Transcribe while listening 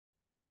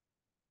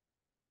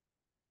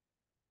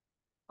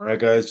All right,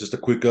 guys, just a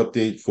quick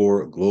update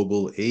for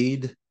global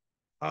aid.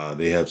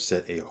 They have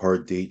set a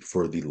hard date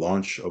for the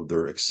launch of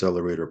their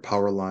accelerator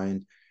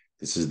Powerline.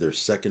 This is their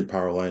second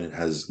Powerline. It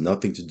has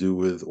nothing to do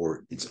with,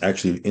 or it's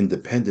actually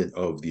independent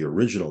of the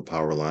original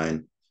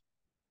Powerline.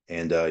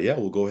 And yeah,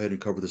 we'll go ahead and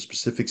cover the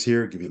specifics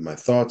here, give you my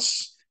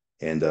thoughts.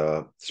 And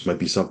this might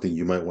be something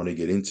you might want to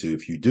get into.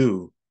 If you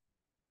do,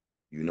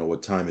 you know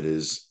what time it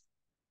is.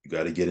 You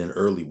got to get in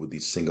early with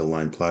these single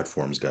line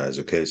platforms, guys.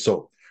 Okay,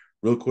 so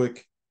real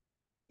quick,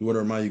 I want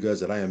to remind you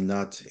guys that I am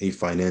not a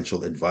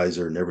financial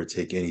advisor. Never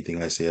take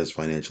anything I say as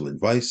financial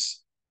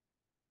advice.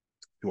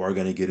 If you are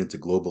going to get into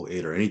global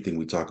aid or anything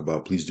we talk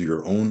about, please do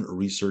your own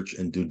research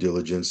and due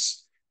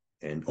diligence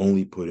and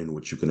only put in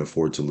what you can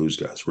afford to lose,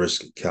 guys.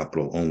 Risk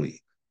capital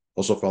only.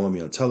 Also, follow me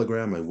on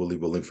Telegram. I will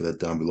leave a link for that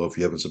down below. If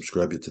you haven't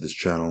subscribed yet to this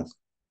channel,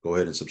 go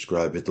ahead and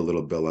subscribe. Hit the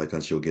little bell icon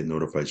so you'll get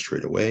notified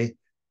straight away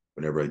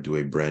whenever I do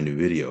a brand new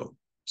video.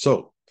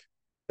 So,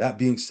 that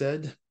being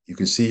said, you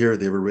can see here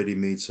they've already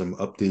made some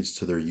updates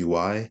to their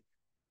UI.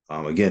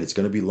 Again, it's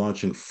going to be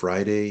launching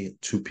Friday,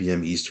 2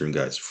 p.m. Eastern,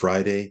 guys.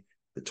 Friday,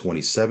 the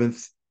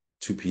 27th,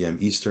 2 p.m.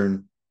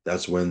 Eastern.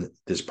 That's when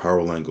this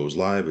power line goes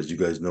live. As you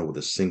guys know, with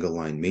a single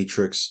line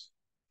matrix,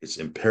 it's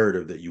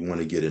imperative that you want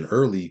to get in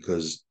early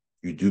because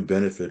you do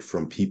benefit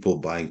from people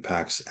buying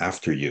packs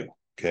after you.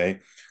 Okay.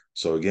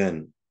 So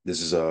again,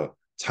 this is a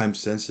time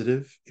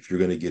sensitive. If you're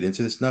going to get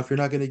into this, now if you're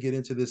not going to get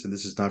into this and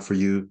this is not for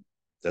you,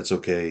 that's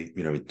okay.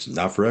 You know, it's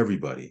not for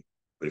everybody.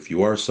 But if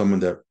you are someone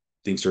that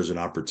thinks there's an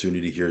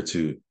opportunity here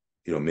to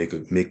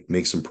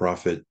make some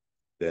profit,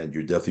 then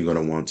you're definitely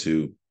going to want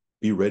to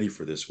be ready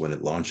for this when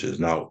it launches.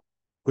 Now,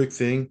 quick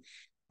thing,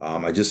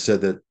 I just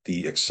said that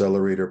the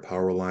accelerator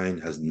power line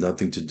has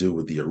nothing to do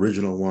with the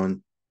original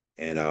one,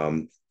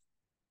 and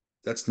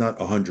that's not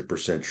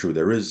 100% true.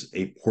 There is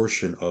a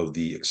portion of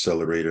the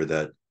accelerator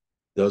that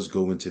does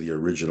go into the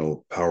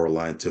original power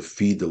line to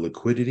feed the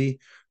liquidity.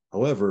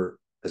 However,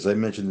 as I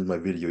mentioned in my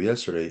video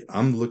yesterday,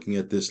 I'm looking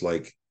at this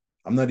like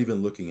I'm not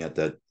even looking at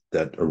that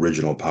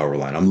original power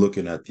line. I'm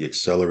looking at the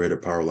accelerator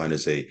power line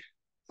as a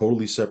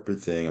totally separate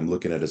thing. I'm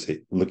looking at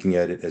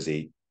it as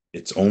a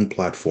its own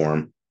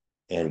platform.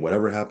 And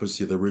whatever happens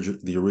to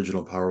the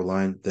original power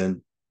line,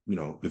 then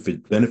if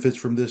it benefits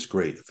from this,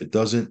 great. If it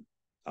doesn't,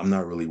 I'm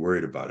not really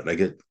worried about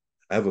it.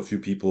 I have a few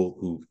people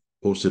who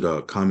posted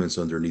comments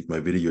underneath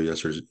my video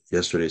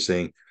yesterday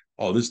saying,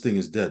 "Oh, this thing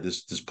is dead.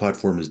 This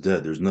platform is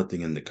dead. There's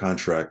nothing in the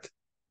contract."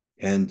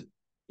 And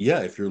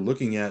yeah, if you're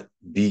looking at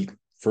the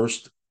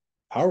first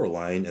power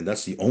line and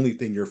that's the only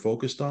thing you're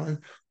focused on,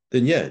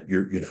 then yeah,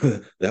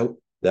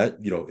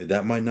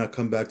 that might not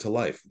come back to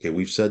life. Okay,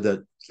 we've said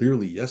that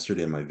clearly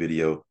yesterday in my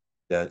video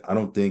that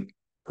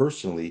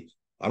personally,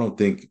 I don't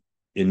think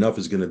enough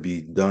is going to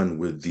be done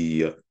with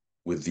the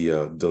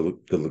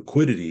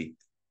liquidity.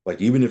 Like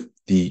even if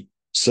the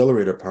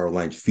accelerator power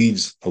line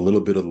feeds a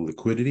little bit of the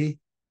liquidity,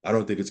 I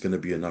don't think it's going to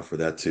be enough for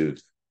that to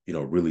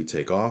really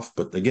take off.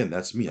 But again,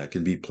 that's me. I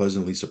can be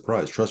pleasantly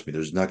surprised. Trust me,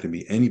 there's not going to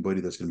be anybody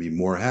that's going to be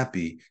more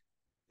happy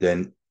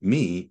than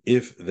me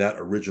if that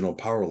original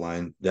power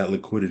line, that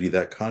liquidity,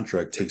 that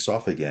contract takes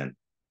off again.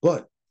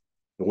 But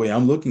the way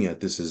I'm looking at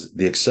this is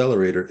the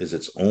accelerator is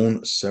its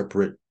own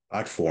separate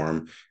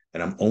platform,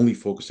 and I'm only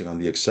focusing on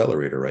the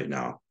accelerator right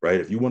now, right?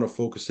 If you want to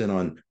focus in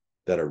on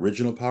that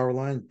original power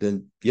line,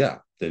 then yeah,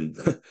 then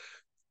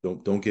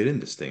don't get in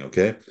this thing,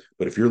 okay?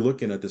 But if you're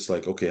looking at this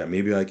like, okay,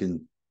 maybe I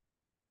can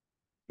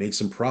make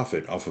some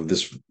profit off of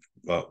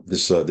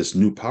this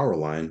new power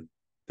line,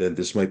 then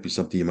this might be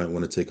something you might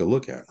want to take a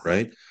look at,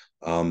 right?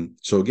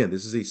 So again,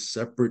 this is a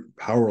separate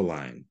power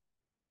line,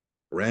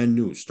 brand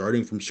new,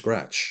 starting from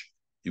scratch.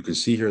 You can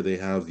see here they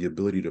have the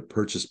ability to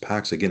purchase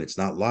packs. Again, it's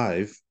not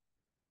live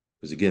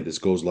because again, this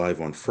goes live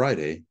on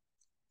Friday,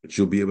 but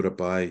you'll be able to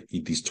buy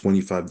these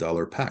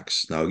 $25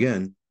 packs. Now,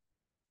 again,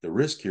 the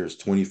risk here is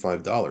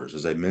 $25.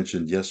 As I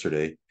mentioned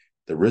yesterday,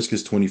 the risk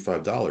is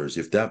 $25.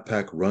 If that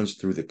pack runs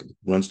through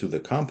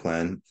the comp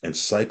plan and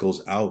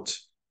cycles out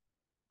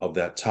of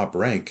that top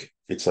rank,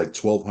 it's like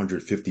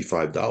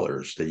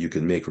 $1,255 that you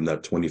can make from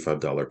that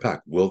 $25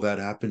 pack. Will that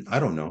happen? I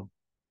don't know.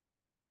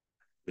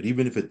 But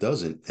even if it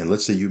doesn't, and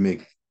let's say you have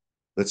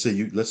a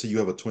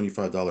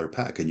 $25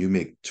 pack and you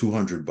make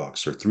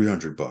 $200 or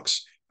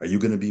 $300, are you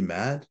going to be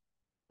mad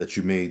that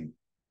you made,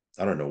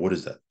 I don't know, what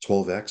is that,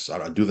 12x? I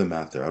don't do the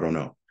math there. I don't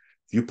know.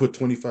 If you put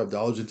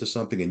 $25 into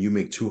something and you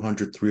make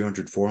 200,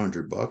 300,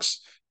 $400,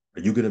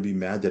 are you going to be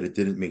mad that it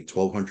didn't make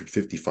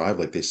 1,255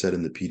 like they said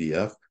in the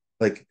PDF?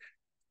 Like,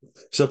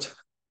 so,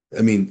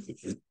 I mean,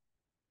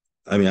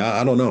 I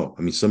don't know.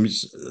 I mean,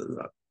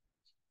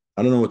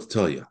 I don't know what to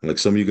tell you. Like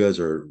some of you guys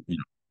are,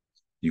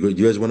 you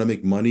guys want to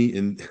make money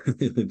in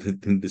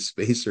in this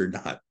space or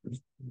not?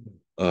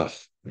 Uh,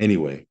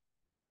 anyway,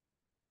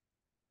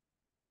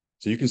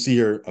 so you can see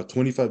here a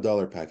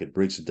 $25 packet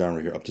breaks it down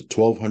right here up to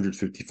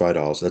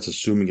 $1,255. That's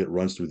assuming it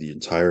runs through the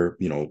entire,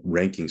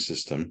 ranking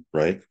system,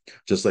 right?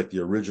 Just like the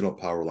original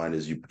power line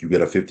is you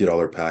get a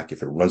 $50 pack.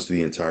 If it runs through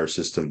the entire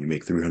system, you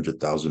make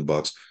 300,000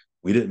 bucks.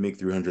 We didn't make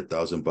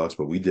 300,000 bucks,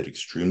 but we did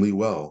extremely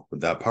well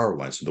with that power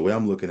line. So the way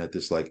I'm looking at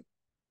this, like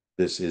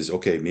this is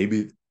okay.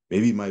 Maybe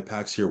my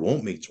packs here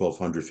won't make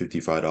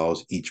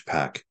 $1,255 each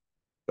pack,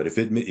 but if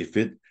it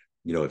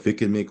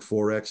can make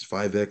 4x,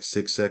 5x,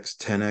 6x,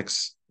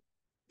 10x,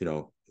 you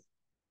know,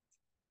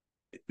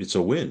 it's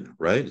a win,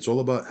 right? It's all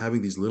about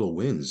having these little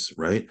wins,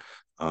 right?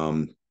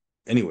 Um,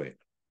 anyway,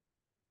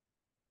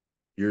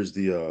 here's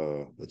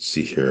the let's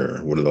see here.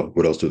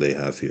 What else do they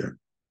have here?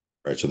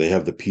 All right, so they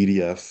have the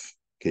PDF.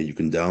 Okay, you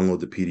can download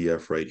the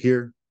PDF right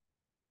here,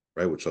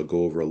 right? Which I'll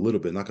go over a little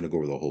bit. Not going to go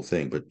over the whole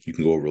thing, but you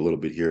can go over a little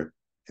bit here.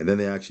 And then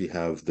they actually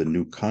have the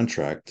new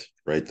contract,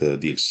 right?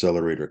 The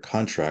accelerator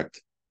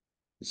contract.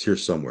 It's here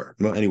somewhere.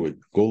 Well, anyway,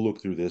 go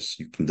look through this.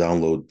 You can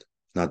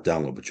not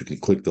download, but you can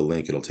click the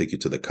link. It'll take you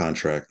to the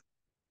contract,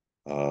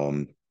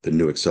 the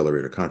new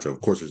accelerator contract.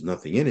 Of course, there's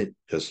nothing in it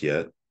just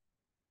yet.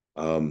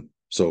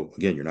 So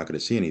again, you're not going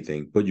to see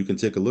anything, but you can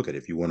take a look at it.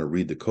 If you want to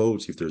read the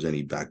code, see if there's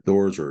any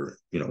backdoors or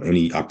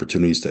any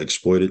opportunities to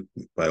exploit it.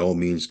 By all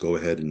means, go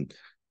ahead and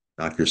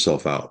knock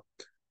yourself out.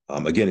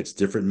 Again, it's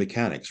different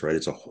mechanics, right?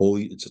 It's a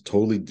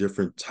totally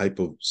different type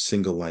of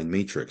single line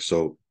matrix.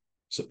 So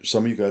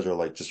some of you guys are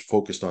like just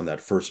focused on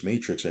that first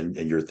matrix, and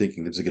you're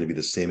thinking this is going to be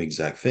the same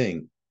exact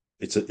thing.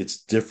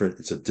 It's different.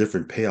 It's a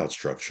different payout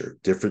structure,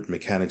 different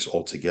mechanics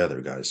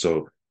altogether, guys.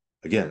 So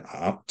again,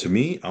 to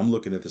me, I'm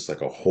looking at this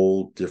like a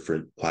whole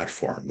different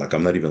platform. Like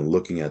I'm not even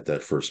looking at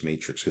that first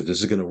matrix because this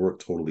is going to work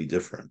totally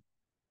different,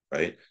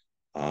 right?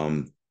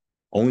 Um,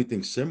 Only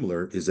thing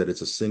similar is that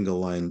it's a single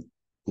line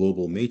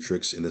global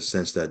matrix in the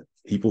sense that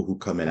people who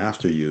come in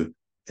after you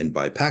and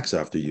buy packs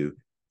after you,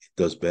 it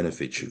does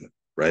benefit you,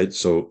 right?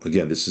 So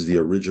again, this is the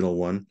original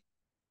one.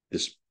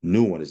 This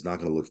new one is not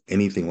going to look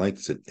anything like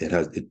this. It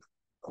has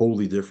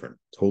totally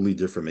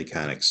different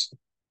mechanics.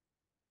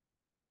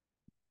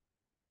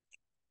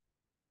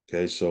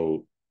 Okay,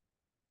 so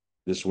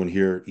this one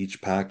here,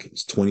 each pack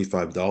is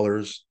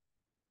 $25.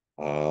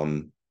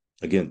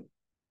 Again,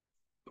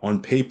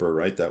 on paper,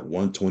 right, that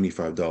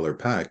 $125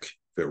 pack,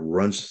 if it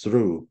runs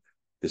through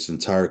this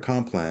entire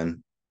comp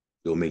plan,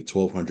 you'll make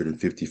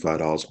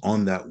 $1,255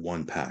 on that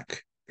one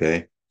pack.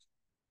 Okay.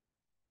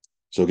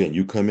 So again,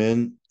 you come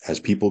in as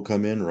people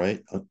come in,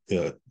 right?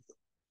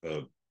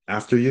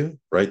 After you,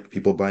 right?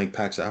 People buying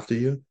packs after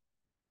you.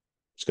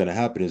 What's going to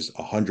happen is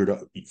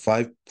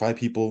five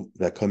people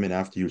that come in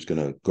after you is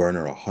going to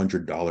garner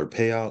 $100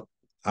 payout.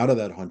 Out of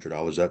that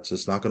 $100, that's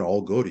just not going to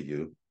all go to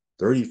you.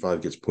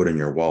 35 gets put in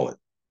your wallet.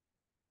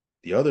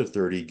 The other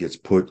 30 gets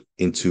put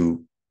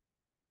into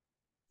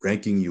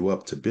ranking you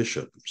up to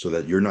bishop so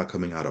that you're not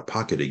coming out of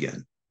pocket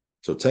again.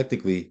 So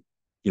technically,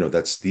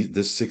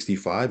 this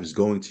 65 is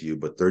going to you,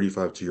 but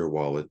 35 to your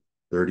wallet,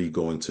 30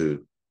 going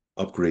to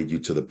upgrade you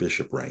to the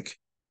bishop rank.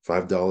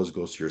 $5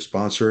 goes to your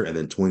sponsor, and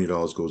then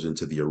 $20 goes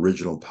into the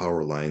original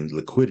Powerline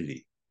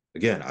liquidity.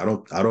 Again, I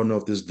don't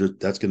know if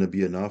that's going to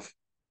be enough.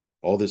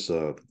 All this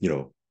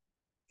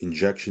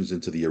injections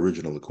into the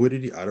original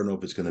liquidity, I don't know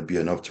if it's going to be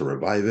enough to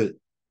revive it.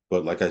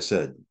 But like I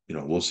said,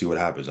 we'll see what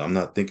happens. I'm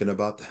not thinking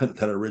about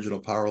that original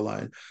power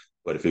line,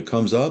 but if it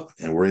comes up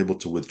and we're able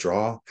to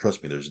withdraw,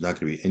 trust me, there's not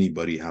going to be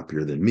anybody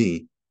happier than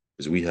me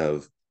because we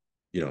have,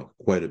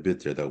 quite a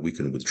bit there that we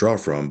can withdraw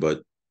from. But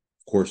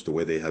of course, the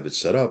way they have it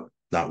set up,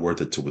 not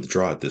worth it to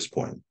withdraw at this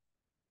point.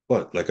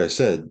 But like I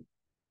said,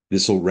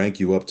 this will rank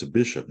you up to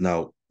bishop.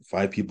 Now,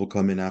 5 people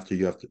come in after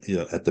you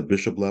at the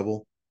bishop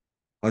level.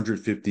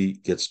 150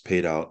 gets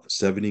paid out,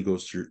 70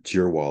 goes to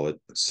your wallet,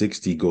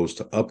 60 goes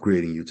to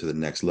upgrading you to the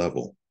next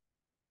level.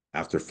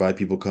 After 5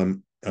 people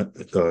come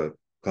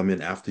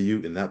in after you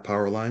in that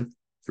power line,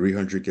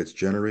 300 gets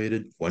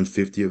generated,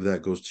 150 of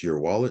that goes to your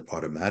wallet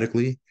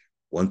automatically,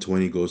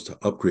 120 goes to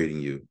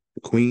upgrading you,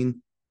 the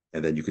queen,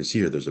 and then you can see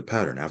here there's a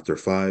pattern. After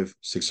 5,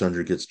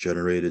 600 gets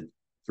generated,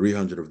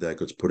 300 of that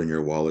gets put in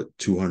your wallet,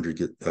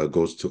 200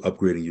 goes to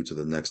upgrading you to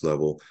the next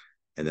level,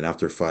 and then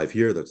after 5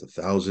 here, that's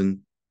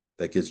 1,000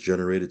 that gets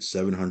generated,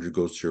 700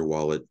 goes to your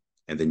wallet,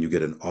 and then you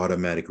get an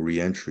automatic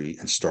re-entry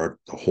and start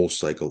the whole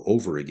cycle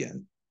over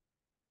again.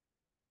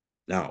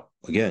 Now,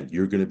 again,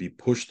 you're going to be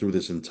pushed through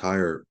this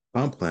entire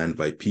comp plan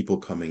by people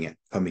coming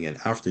in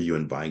after you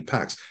and buying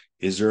packs.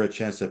 Is there a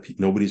chance that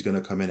nobody's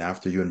going to come in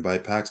after you and buy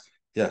packs?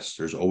 Yes,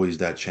 there's always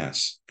that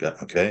chance.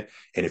 Okay.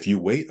 And if you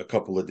wait a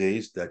couple of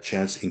days, that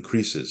chance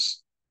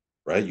increases,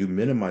 right? You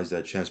minimize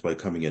that chance by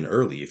coming in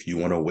early. If you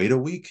want to wait a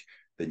week,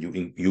 then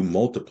you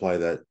multiply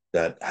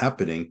that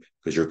happening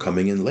because you're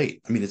coming in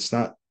late. I mean, it's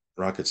not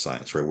rocket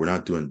science, right? We're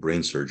not doing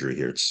brain surgery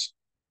here. It's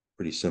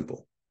pretty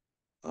simple.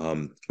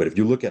 But if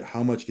you look at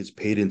how much gets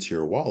paid into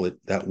your wallet,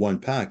 that one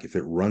pack, if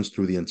it runs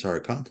through the entire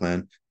comp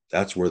plan,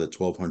 that's where the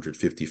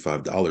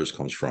 $1,255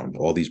 comes from.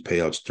 All these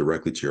payouts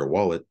directly to your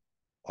wallet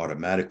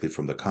automatically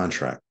from the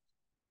contract.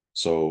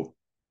 So,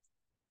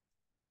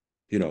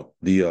 the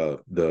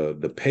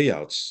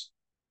payouts,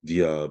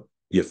 the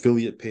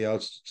affiliate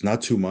payouts, it's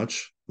not too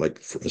much. Like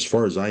as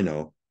far as I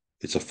know,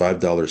 it's a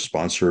 $5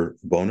 sponsor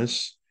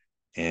bonus,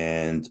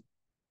 and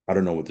I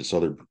don't know what this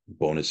other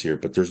bonus here,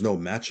 but there's no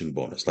matching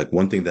bonus. Like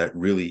one thing that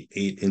really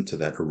ate into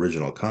that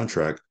original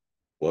contract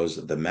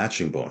was the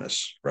matching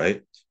bonus,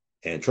 right?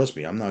 And trust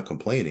me, I'm not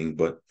complaining,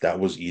 but that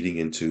was eating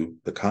into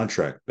the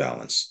contract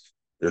balance.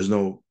 There's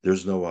no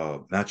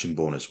matching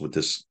bonus with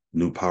this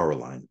new power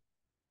line.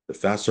 The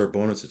fast start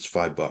bonus, it's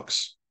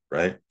 $5,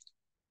 right?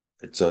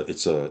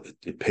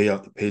 It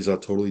pays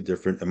out totally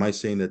different. Am I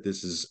saying that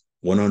this is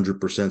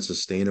 100%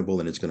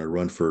 sustainable and it's going to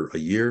run for a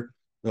year?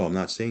 No, I'm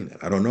not saying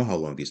that. I don't know how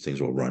long these things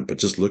will run, but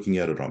just looking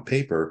at it on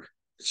paper,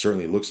 it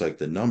certainly looks like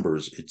the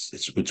numbers.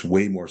 It's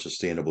way more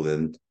sustainable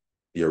than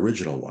the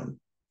original one.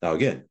 Now,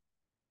 again,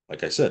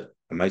 like I said,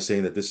 am I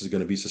saying that this is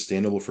going to be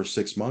sustainable for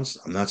 6 months?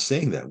 I'm not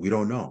saying that. We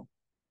don't know.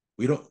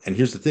 We don't. And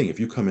here's the thing: if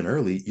you come in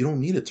early, you don't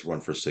need it to run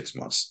for 6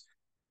 months.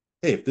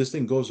 Hey, if this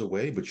thing goes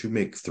away, but you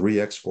make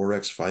 3x,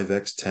 4x,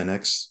 5x,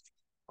 10x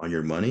on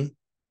your money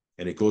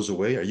and it goes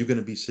away, are you going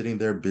to be sitting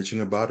there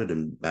bitching about it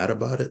and mad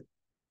about it?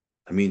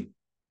 I mean,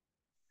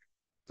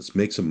 let's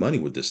make some money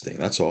with this thing.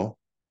 That's all.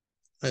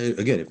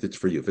 Again, if it's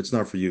for you, if it's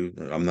not for you,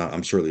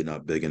 I'm certainly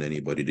not begging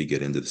anybody to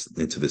get into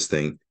this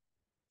thing.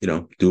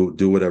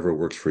 Do whatever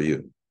works for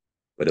you.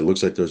 But it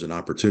looks like there's an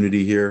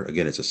opportunity here.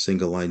 Again, it's a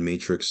single line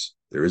matrix.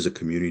 There is a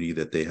community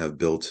that they have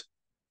built.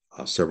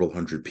 Several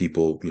hundred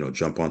people,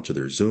 jump onto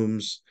their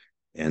Zooms,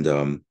 and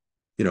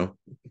you know,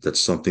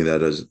 that's something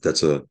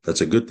that's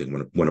a good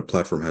thing when a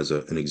platform has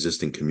an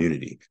existing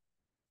community.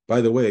 By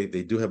the way,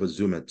 they do have a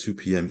Zoom at 2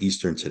 p.m.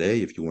 Eastern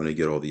today. If you want to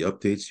get all the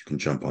updates, you can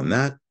jump on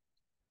that.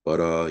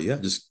 But yeah,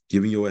 just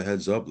giving you a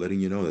heads up, letting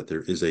you know that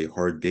there is a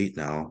hard date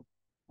now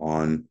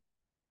on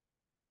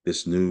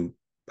this new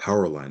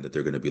power line that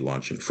they're going to be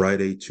launching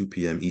Friday, 2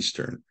 p.m.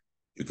 Eastern.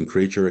 You can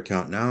create your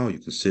account now. You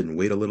can sit and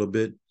wait a little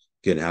bit.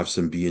 Again, have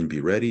some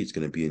BNB ready. It's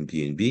going to be in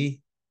BNB.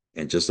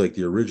 And just like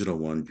the original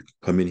one, you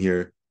come in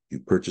here,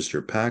 you purchase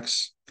your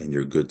packs, and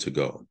you're good to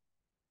go.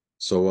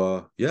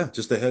 So yeah,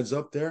 just a heads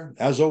up there.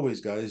 As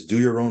always, guys, do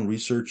your own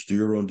research, do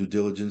your own due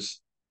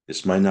diligence.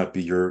 This might not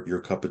be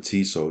your cup of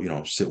tea. So,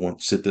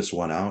 sit this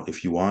one out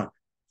if you want.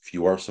 If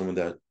you are someone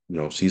that,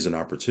 sees an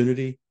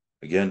opportunity,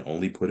 again,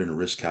 only put in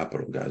risk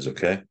capital, guys.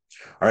 Okay.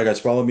 All right, guys,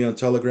 follow me on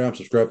Telegram,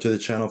 subscribe to the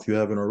channel if you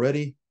haven't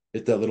already.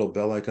 Hit that little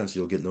bell icon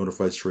so you'll get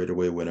notified straight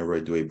away whenever I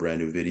do a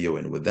brand new video.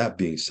 And with that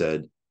being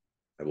said,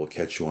 I will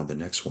catch you on the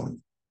next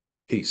one.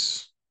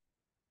 Peace.